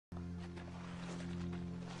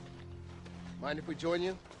Mind if we join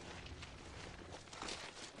you?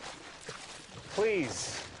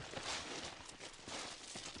 Please.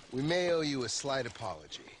 We may owe you a slight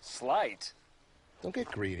apology. Slight? Don't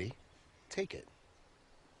get greedy. Take it.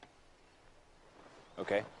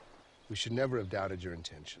 Okay. We should never have doubted your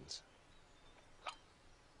intentions.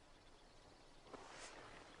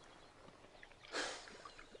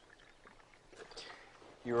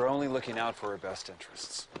 You were only looking out for our best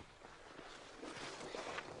interests.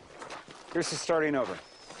 Here's to starting over.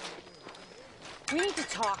 We need to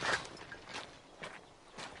talk.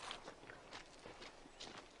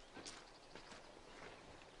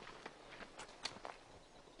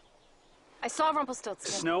 I saw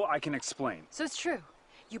Rumpelstiltskin. Snow, I can explain. So it's true.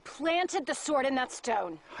 You planted the sword in that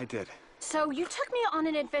stone. I did. So you took me on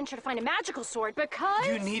an adventure to find a magical sword because...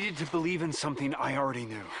 You needed to believe in something I already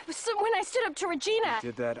knew. So when I stood up to Regina...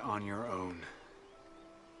 You did that on your own.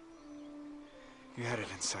 You had it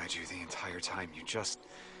inside you the entire time. You just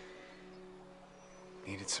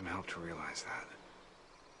needed some help to realize that.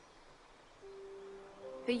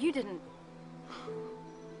 But you didn't.